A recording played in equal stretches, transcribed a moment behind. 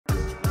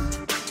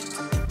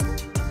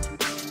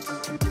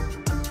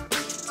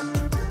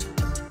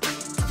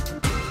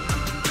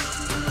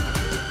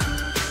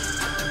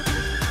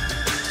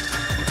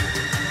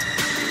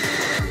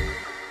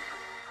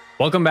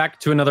Welcome back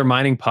to another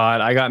mining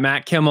pod. I got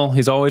Matt Kimmel.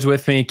 He's always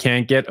with me.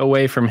 Can't get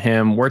away from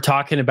him. We're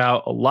talking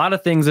about a lot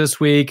of things this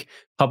week.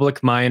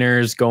 Public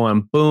miners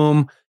going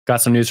boom.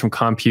 Got some news from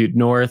Compute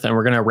North, and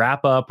we're going to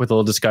wrap up with a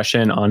little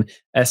discussion on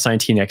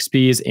S19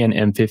 XPs and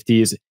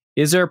M50s.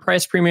 Is there a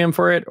price premium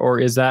for it, or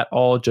is that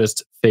all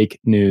just fake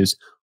news?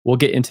 We'll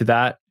get into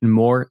that and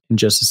more in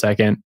just a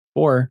second.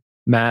 Or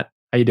Matt,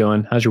 how you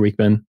doing? How's your week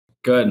been?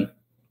 Good.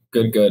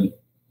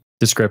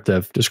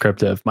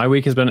 Descriptive. My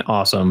week has been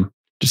awesome.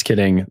 Just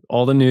kidding.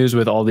 All the news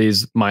with all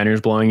these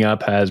miners blowing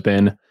up has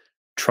been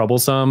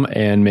troublesome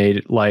and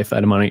made life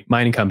at a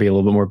mining company a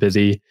little bit more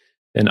busy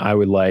than I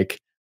would like.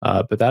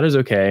 But that is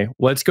okay.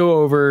 Let's go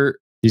over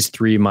these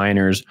three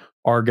miners,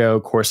 Argo,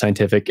 Core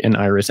Scientific, and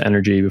Iris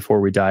Energy, before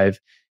we dive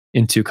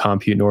into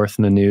Compute North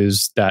and the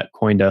news that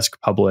CoinDesk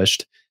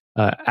published.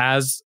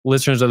 As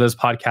listeners of this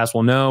podcast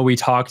will know, we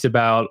talked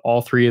about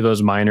all three of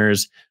those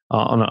miners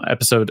on an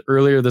episode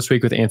earlier this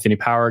week with Anthony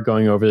Power,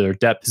 going over their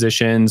debt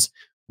positions,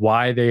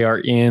 why they are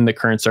in the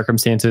current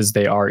circumstances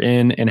they are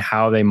in, and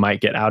how they might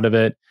get out of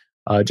it.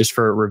 Just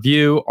for a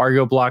review,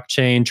 Argo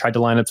blockchain tried to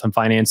line up some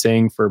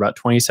financing for about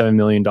 $27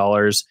 million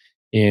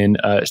in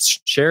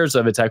shares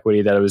of its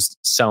equity that it was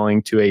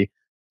selling to a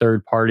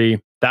third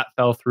party. That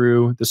fell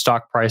through. The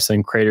stock price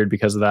then cratered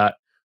because of that.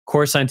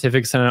 Core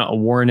Scientific sent out a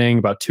warning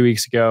about 2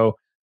 weeks ago,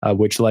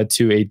 which led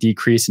to a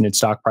decrease in its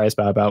stock price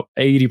by about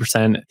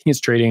 80%. I think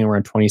it's trading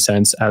around 20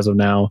 cents as of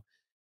now.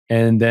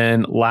 And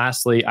then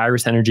lastly,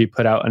 Iris Energy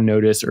put out a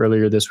notice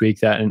earlier this week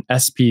that an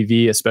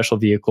SPV, a special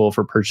vehicle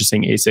for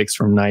purchasing ASICs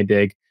from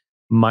NYDIG,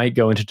 might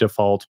go into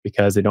default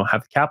because they don't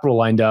have the capital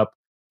lined up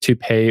to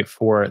pay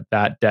for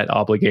that debt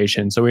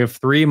obligation. So we have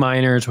three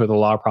miners with a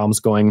lot of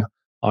problems going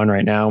on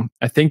right now.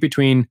 I think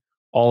between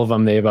all of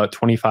them, they have about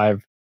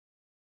 25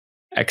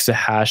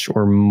 exahash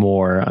or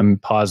more. I'm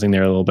pausing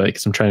there a little bit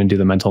because I'm trying to do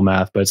the mental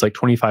math, but it's like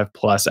 25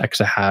 plus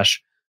exahash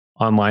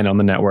online on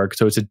the network.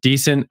 So it's a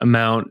decent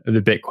amount of the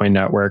Bitcoin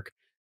network.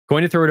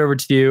 Going to throw it over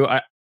to you.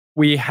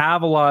 We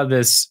have a lot of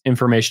this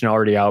information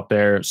already out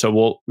there,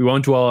 so we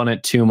won't dwell on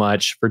it too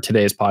much for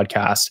today's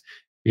podcast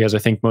because I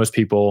think most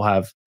people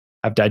have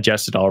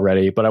digested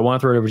already. But I want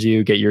to throw it over to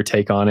you, get your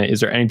take on it. Is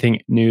there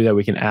anything new that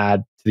we can add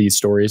to these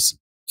stories?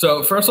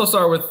 So first, I'll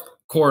start with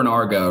Core and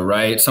Argo,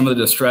 right? Some of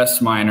the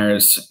distressed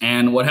miners.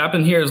 And what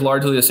happened here is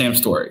largely the same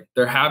story.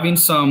 They're having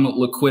some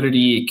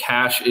liquidity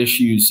cash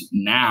issues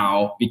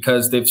now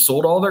because they've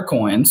sold all their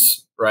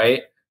coins,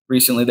 right?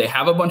 Recently, they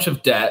have a bunch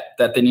of debt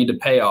that they need to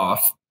pay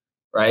off,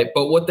 right?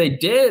 But what they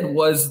did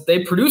was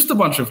they produced a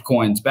bunch of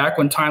coins back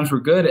when times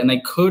were good, and they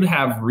could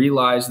have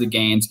realized the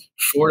gains,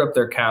 shored up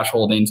their cash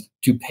holdings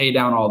to pay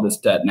down all this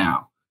debt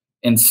now.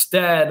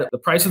 Instead, the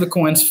price of the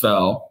coins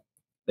fell.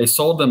 They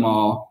sold them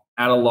all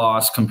at a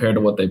loss compared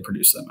to what they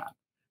produced them at.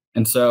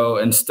 And so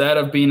instead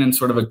of being in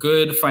sort of a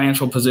good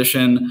financial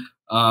position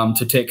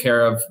to take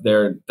care of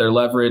their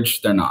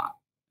leverage, they're not.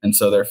 And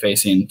so they're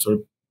facing sort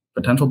of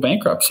potential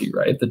bankruptcy,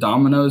 right? The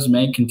dominoes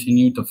may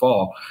continue to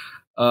fall.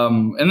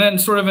 And then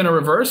sort of in a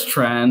reverse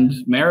trend,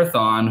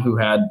 Marathon, who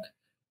had,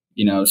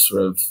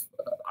 sort of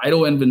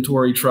idle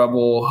inventory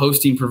trouble,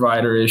 hosting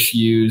provider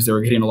issues, they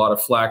were getting a lot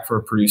of flack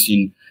for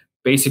producing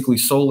basically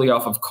solely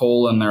off of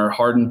coal in their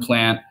hardened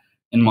plant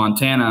in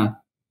Montana,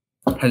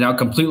 has now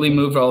completely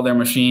moved all their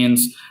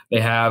machines. They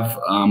have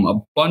a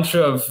bunch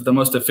of the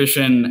most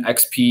efficient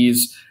XPs,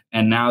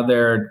 and now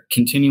they're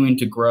continuing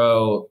to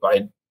grow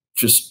by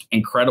just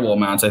incredible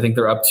amounts. I think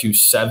they're up to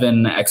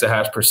 7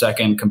 exahash per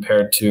second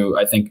compared to,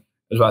 I think, it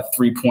was about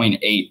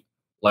 3.8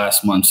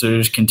 last month. So they're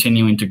just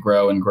continuing to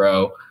grow and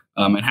grow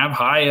and have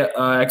high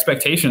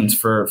expectations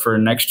for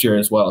next year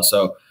as well.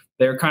 So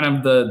they're kind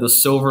of the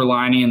silver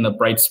lining and the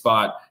bright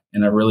spot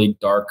in a really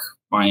dark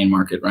mining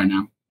market right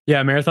now.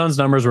 Yeah, Marathon's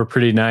numbers were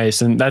pretty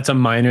nice. And that's a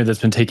miner that's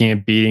been taking a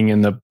beating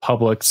in the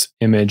public's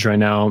image right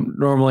now.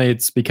 Normally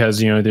it's because,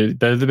 they're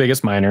the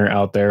biggest miner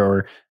out there,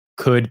 or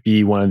could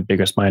be one of the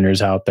biggest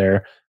miners out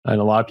there. And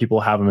a lot of people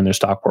have them in their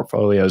stock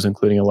portfolios,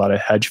 including a lot of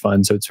hedge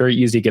funds. So it's very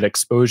easy to get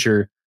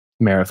exposure to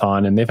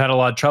Marathon. And they've had a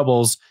lot of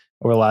troubles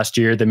over the last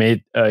year. They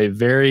made a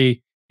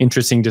very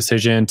interesting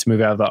decision to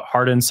move out of the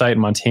hardened site in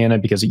Montana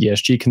because of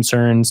ESG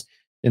concerns.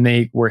 And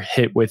they were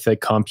hit with the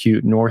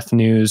Compute North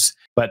news.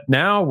 But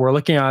now we're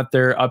looking at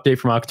their update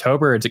from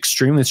October. It's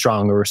extremely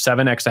strong. There were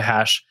 7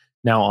 exahash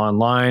now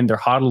online. They're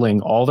hodling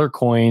all their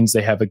coins.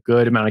 They have a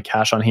good amount of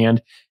cash on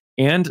hand.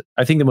 And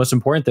I think the most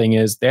important thing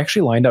is they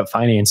actually lined up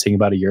financing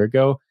about a year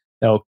ago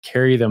that'll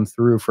carry them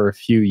through for a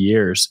few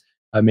years.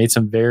 Made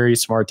some very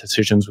smart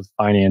decisions with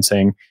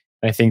financing.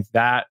 And I think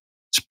that's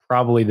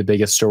probably the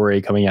biggest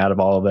story coming out of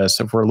all of this.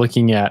 If we're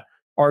looking at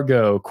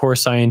Argo, Core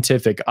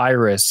Scientific,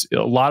 Iris,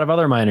 a lot of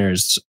other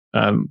miners,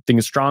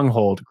 think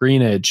Stronghold,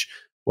 Greenidge,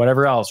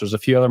 whatever else. There's a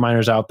few other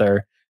miners out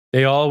there.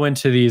 They all went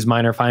to these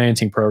miner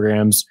financing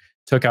programs,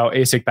 took out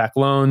ASIC-backed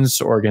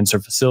loans or against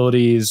their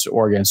facilities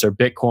or against their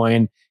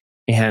Bitcoin.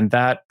 And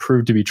that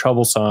proved to be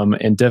troublesome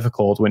and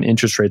difficult when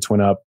interest rates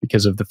went up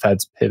because of the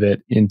Fed's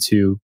pivot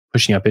into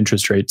pushing up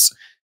interest rates.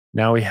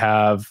 Now we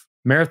have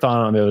Marathon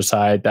on the other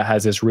side that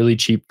has this really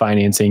cheap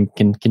financing,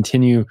 can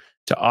continue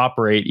to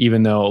operate,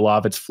 even though a lot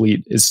of its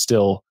fleet is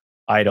still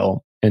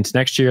idle. And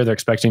next year, they're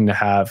expecting to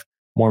have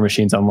more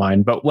machines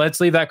online. But let's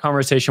leave that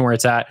conversation where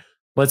it's at.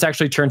 Let's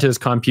actually turn to this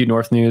Compute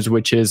North news,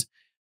 which is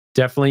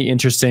definitely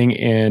interesting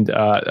and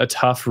a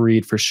tough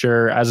read for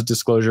sure. As a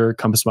disclosure,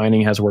 Compass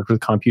Mining has worked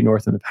with Compute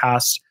North in the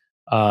past.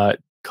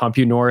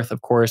 Compute North,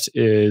 of course,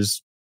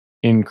 is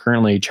in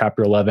currently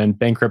Chapter 11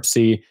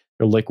 bankruptcy.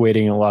 They're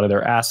liquidating a lot of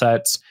their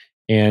assets.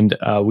 And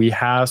we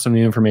have some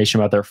new information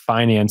about their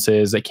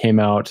finances that came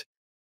out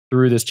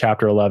through this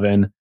Chapter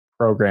 11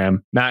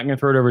 program. Matt, I'm going to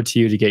throw it over to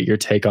you to get your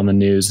take on the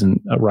news and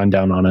a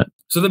rundown on it.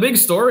 So the big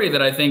story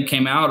that I think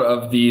came out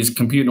of these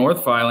Compute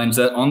North filings,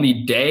 that on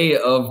the day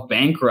of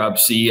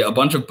bankruptcy, a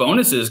bunch of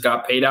bonuses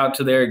got paid out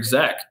to their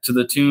exec to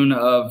the tune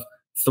of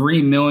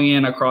 $3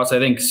 million across, I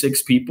think,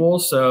 6 people.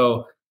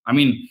 So, I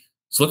mean,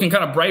 it's looking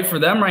kind of bright for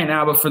them right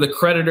now, but for the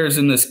creditors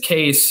in this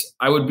case,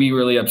 I would be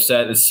really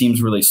upset. It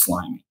seems really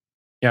slimy.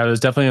 Yeah,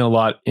 there's definitely a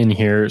lot in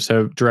here.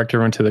 So direct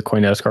everyone to the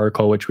CoinDesk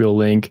article, which we'll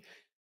link.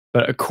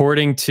 But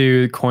according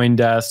to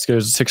CoinDesk,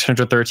 there's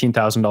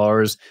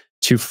 $613,000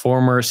 to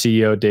former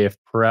CEO Dave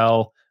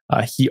Perel.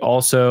 He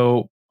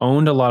also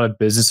owned a lot of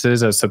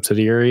businesses as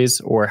subsidiaries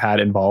or had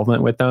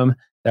involvement with them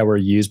that were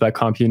used by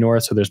Compute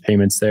North. So there's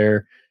payments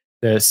there.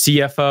 The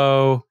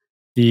CFO,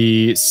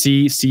 the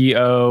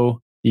CCO,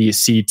 the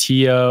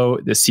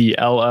CTO, the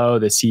CLO,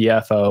 the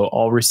CFO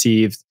all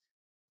received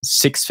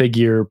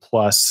 6-figure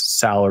plus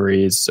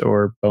salaries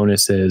or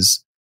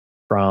bonuses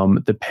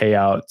from the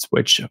payouts,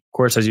 which, of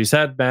course, as you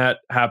said, Matt,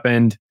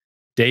 happened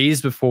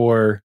days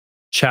before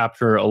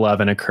Chapter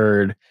 11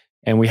 occurred.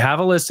 And we have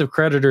a list of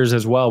creditors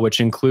as well,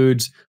 which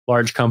includes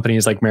large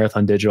companies like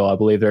Marathon Digital. I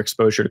believe their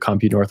exposure to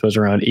Compute North was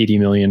around $80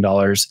 million.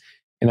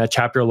 And that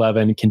Chapter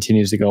 11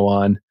 continues to go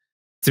on.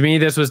 To me,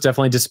 this was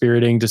definitely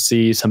dispiriting to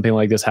see something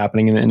like this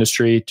happening in the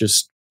industry,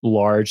 just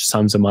large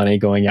sums of money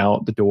going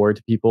out the door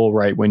to people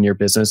right when your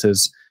business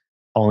is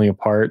falling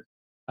apart.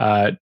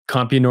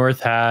 Compute North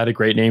had a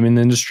great name in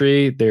the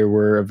industry. They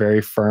were a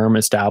very firm,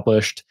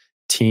 established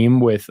team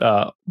with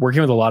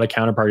working with a lot of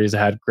counterparties that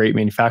had great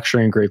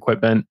manufacturing, great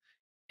equipment.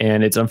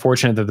 And it's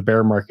unfortunate that the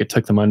bear market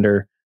took them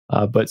under.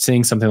 But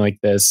seeing something like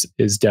this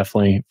is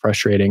definitely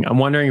frustrating. I'm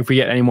wondering if we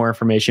get any more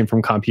information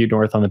from Compute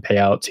North on the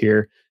payouts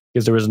here,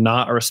 because there was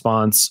not a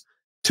response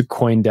to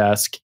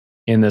CoinDesk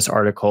in this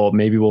article.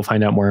 Maybe we'll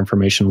find out more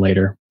information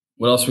later.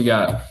 What else we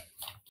got?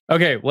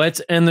 Okay,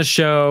 let's end the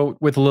show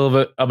with a little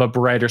bit of a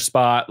brighter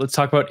spot. Let's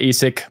talk about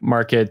ASIC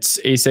markets.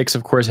 ASICs,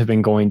 of course, have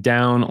been going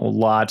down a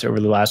lot over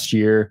the last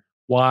year.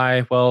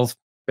 Why? Well,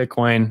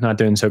 Bitcoin not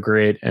doing so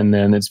great. And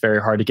then it's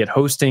very hard to get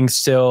hosting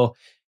still.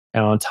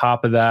 And on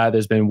top of that,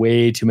 there's been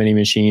way too many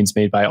machines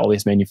made by all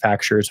these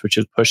manufacturers, which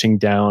is pushing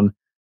down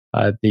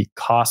the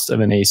cost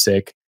of an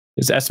ASIC.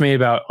 It's estimated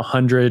about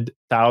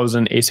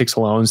 100,000 ASICs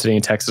alone sitting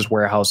in Texas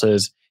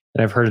warehouses.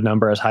 And I've heard a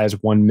number as high as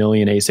 1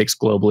 million ASICs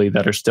globally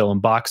that are still in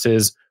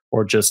boxes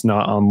or just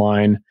not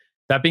online.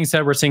 That being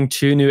said, we're seeing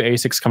 2 new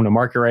ASICs come to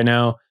market right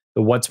now,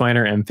 the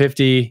WhatsMiner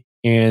M50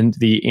 and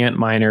the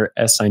Antminer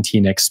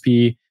S19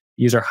 XP.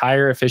 These are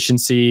higher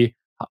efficiency,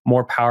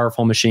 more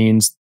powerful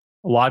machines.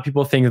 A lot of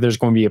people think that there's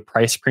going to be a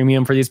price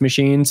premium for these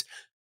machines,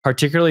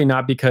 particularly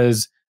not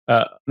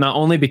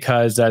only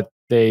because that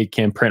they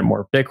can print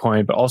more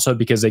Bitcoin, but also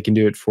because they can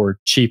do it for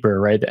cheaper,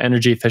 right? The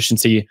energy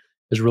efficiency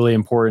is really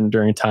important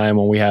during a time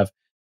when we have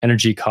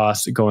energy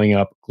costs going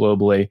up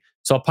globally.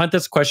 So I'll punt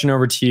this question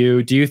over to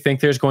you. Do you think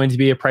there's going to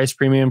be a price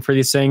premium for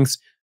these things?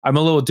 I'm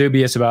a little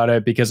dubious about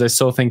it because I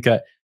still think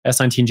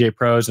S19J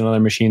Pros and other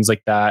machines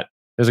like that,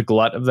 there's a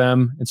glut of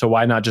them. And so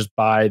why not just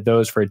buy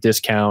those for a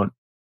discount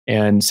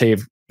and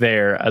save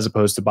there as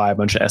opposed to buy a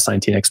bunch of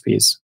S19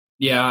 XPs?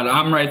 Yeah,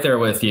 I'm right there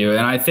with you.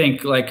 And I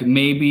think like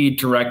maybe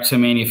direct to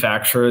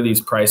manufacturer, these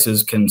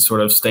prices can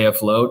sort of stay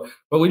afloat.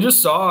 But we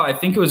just saw, I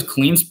think it was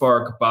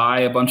CleanSpark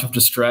buy a bunch of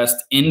distressed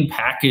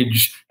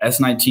in-package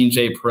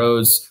S19J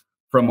Pros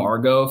from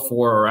Argo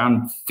for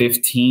around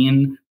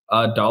 $15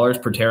 per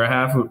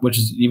terahash, which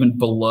is even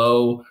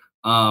below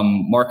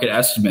market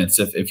estimates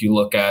if you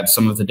look at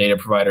some of the data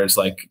providers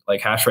like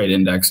Hash Rate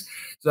Index.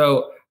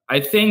 So I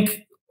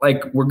think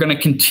like we're going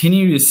to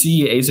continue to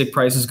see ASIC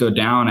prices go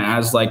down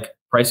as like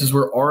prices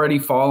were already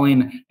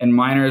falling and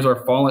miners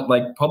are falling,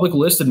 like public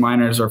listed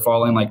miners are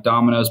falling like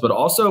dominoes, but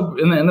also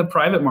in the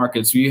private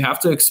markets, you have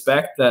to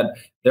expect that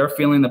they're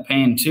feeling the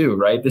pain too,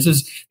 right?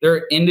 There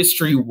are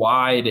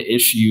industry-wide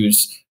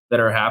issues that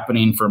are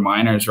happening for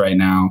miners right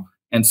now.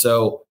 And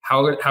so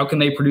how can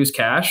they produce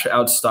cash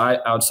outside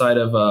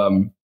of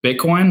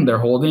Bitcoin, their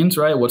holdings,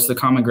 right? What's the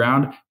common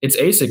ground? It's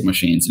ASIC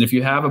machines. And if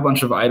you have a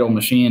bunch of idle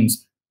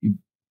machines, you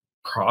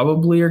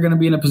probably are going to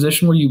be in a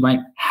position where you might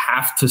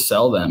have to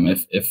sell them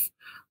if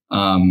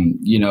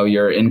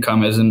your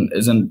income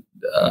isn't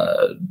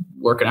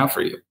working out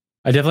for you.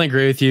 I definitely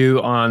agree with you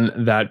on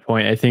that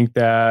point. I think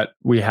that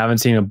we haven't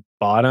seen a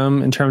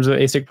bottom in terms of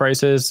ASIC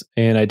prices,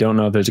 and I don't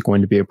know if there's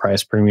going to be a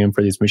price premium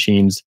for these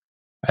machines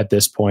at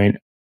this point.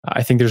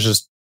 I think there's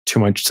just too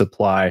much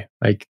supply.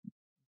 Like,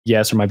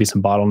 yes, there might be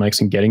some bottlenecks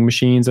in getting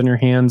machines in your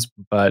hands,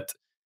 but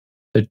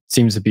there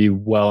seems to be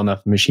well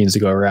enough machines to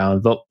go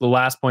around. The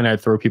last point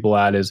I'd throw people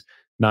at is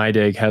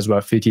NYDIG has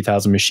about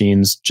 50,000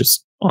 machines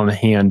just on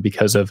hand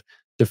because of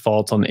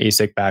defaults on the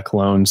ASIC backed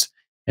loans.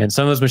 And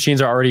some of those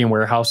machines are already in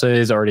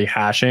warehouses, already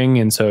hashing.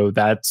 And so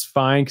that's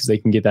fine because they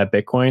can get that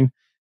Bitcoin.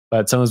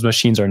 But some of those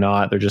machines are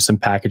not. They're just in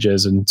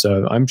packages. And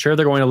so I'm sure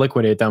they're going to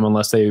liquidate them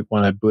unless they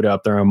want to boot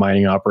up their own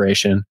mining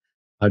operation.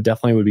 I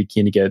definitely would be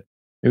keen to get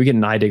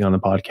NYDIG on the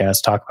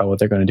podcast, talk about what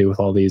they're going to do with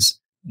all these.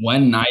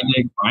 When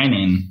NYDIG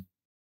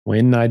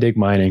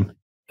mining.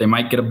 They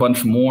might get a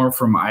bunch more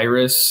from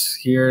Iris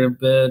here in a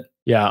bit.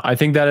 Yeah, I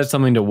think that is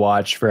something to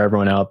watch for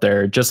everyone out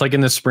there. Just like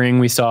in the spring,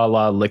 we saw a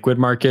lot of liquid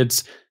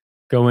markets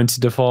go into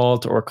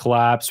default or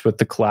collapse with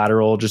the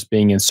collateral just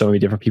being in so many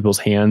different people's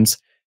hands.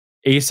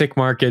 ASIC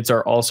markets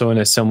are also in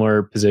a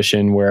similar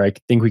position where I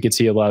think we could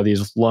see a lot of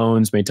these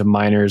loans made to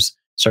miners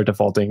start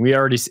defaulting. We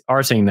already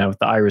are seeing that with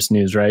the Iris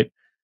news, right?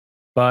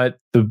 But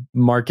the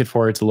market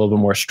for it's a little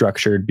bit more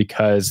structured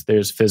because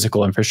there's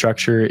physical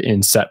infrastructure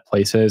in set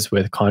places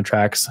with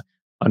contracts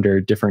under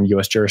different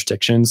US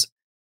jurisdictions.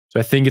 So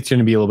I think it's going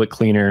to be a little bit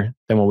cleaner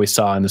than what we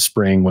saw in the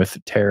spring with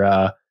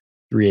Terra,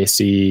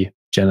 3AC,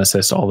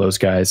 Genesis, all those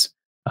guys.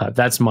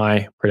 That's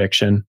my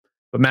prediction.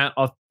 But Matt,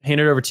 I'll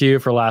hand it over to you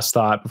for last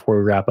thought before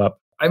we wrap up.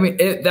 I mean,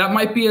 that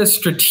might be a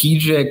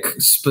strategic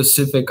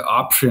specific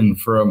option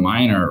for a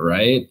miner,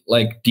 right?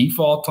 Like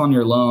default on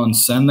your loan,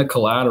 send the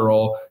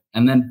collateral,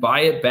 and then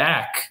buy it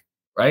back,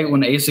 right?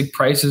 When ASIC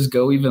prices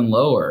go even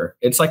lower.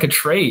 It's like a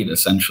trade,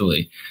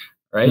 essentially,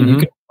 right? Mm-hmm. You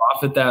can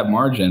profit that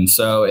margin.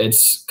 So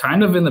it's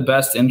kind of in the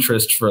best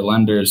interest for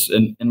lenders,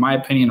 in my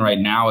opinion, right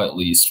now, at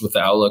least, with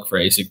the outlook for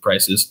ASIC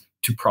prices,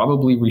 to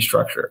probably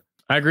restructure.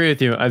 I agree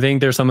with you. I think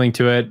there's something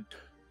to it.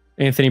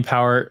 Anthony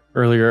Power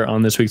earlier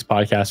on this week's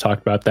podcast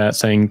talked about that,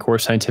 saying Core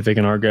Scientific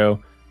and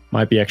Argo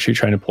might be actually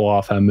trying to pull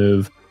off that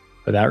move,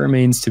 but that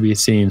remains to be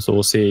seen. So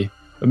we'll see.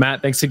 But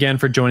Matt, thanks again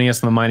for joining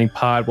us on the Mining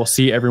Pod. We'll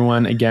see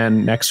everyone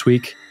again next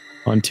week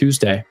on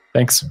Tuesday.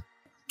 Thanks.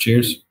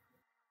 Cheers.